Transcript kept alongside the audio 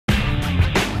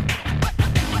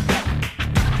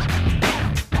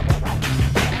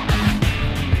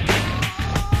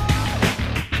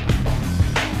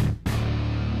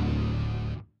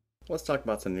Let's talk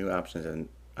about some new options in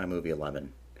iMovie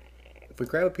 11. If we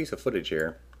grab a piece of footage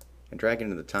here and drag it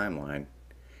into the timeline,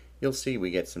 you'll see we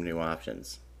get some new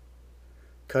options.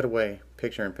 Cutaway,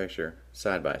 picture-in-picture,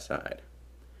 side-by-side.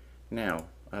 Now,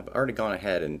 I've already gone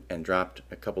ahead and dropped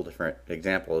a couple different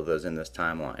examples of those in this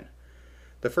timeline.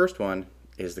 The first one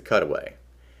is the cutaway.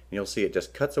 And you'll see it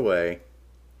just cuts away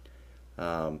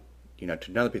to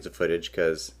another piece of footage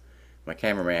because my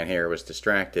cameraman here was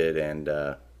distracted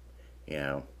and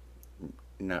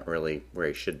not really where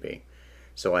he should be.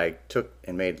 So I took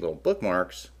and made little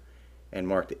bookmarks and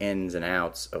marked the ins and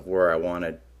outs of where I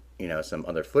wanted some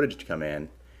other footage to come in,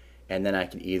 and then I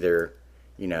could either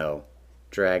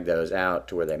drag those out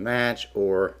to where they match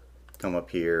or come up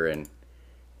here and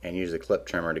use the clip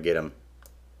trimmer to get them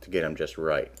just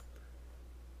right.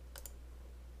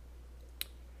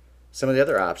 Some of the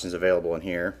other options available in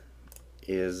here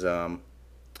is you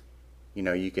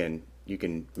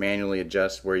can manually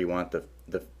adjust where you want the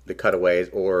cutaways,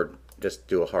 or just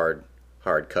do a hard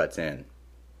cuts in.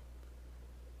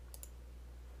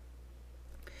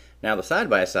 Now the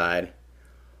side-by-side,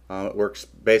 it works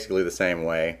basically the same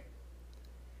way.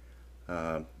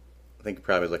 I think you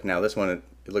probably look now. This one it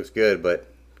looks good,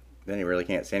 but then you really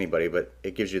can't see anybody. But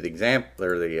it gives you the example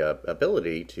or the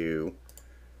ability to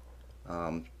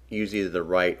use either the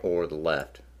right or the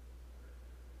left,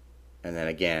 and then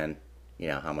again,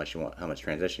 how much you want, how much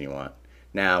transition you want.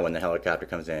 Now when the helicopter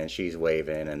comes in, she's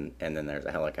waving, and then there's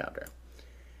a helicopter.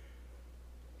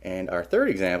 And our third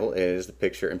example is the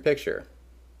picture-in-picture.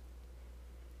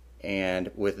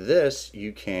 And with this,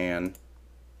 you can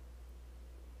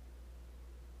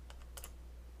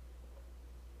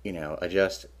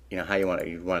adjust how you want it.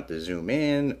 You want it to zoom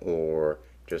in or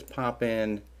just pop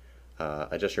in,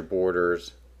 adjust your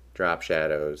borders, drop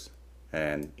shadows,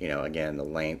 and again the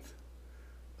length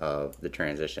of the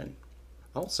transition.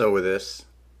 Also with this,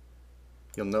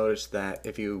 you'll notice that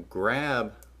if you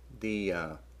grab the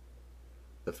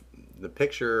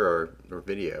picture or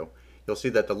video, you'll see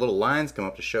that the little lines come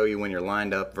up to show you when you're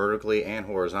lined up vertically and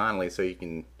horizontally, so you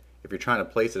can, if you're trying to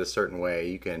place it a certain way,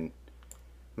 you can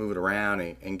move it around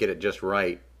and get it just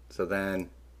right. So then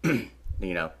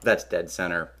that's dead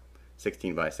center,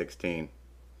 16 by 16.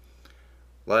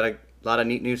 A lot of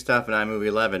neat new stuff in iMovie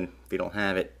 11. If you don't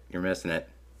have it, you're missing it.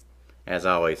 As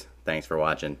always, thanks for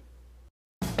watching.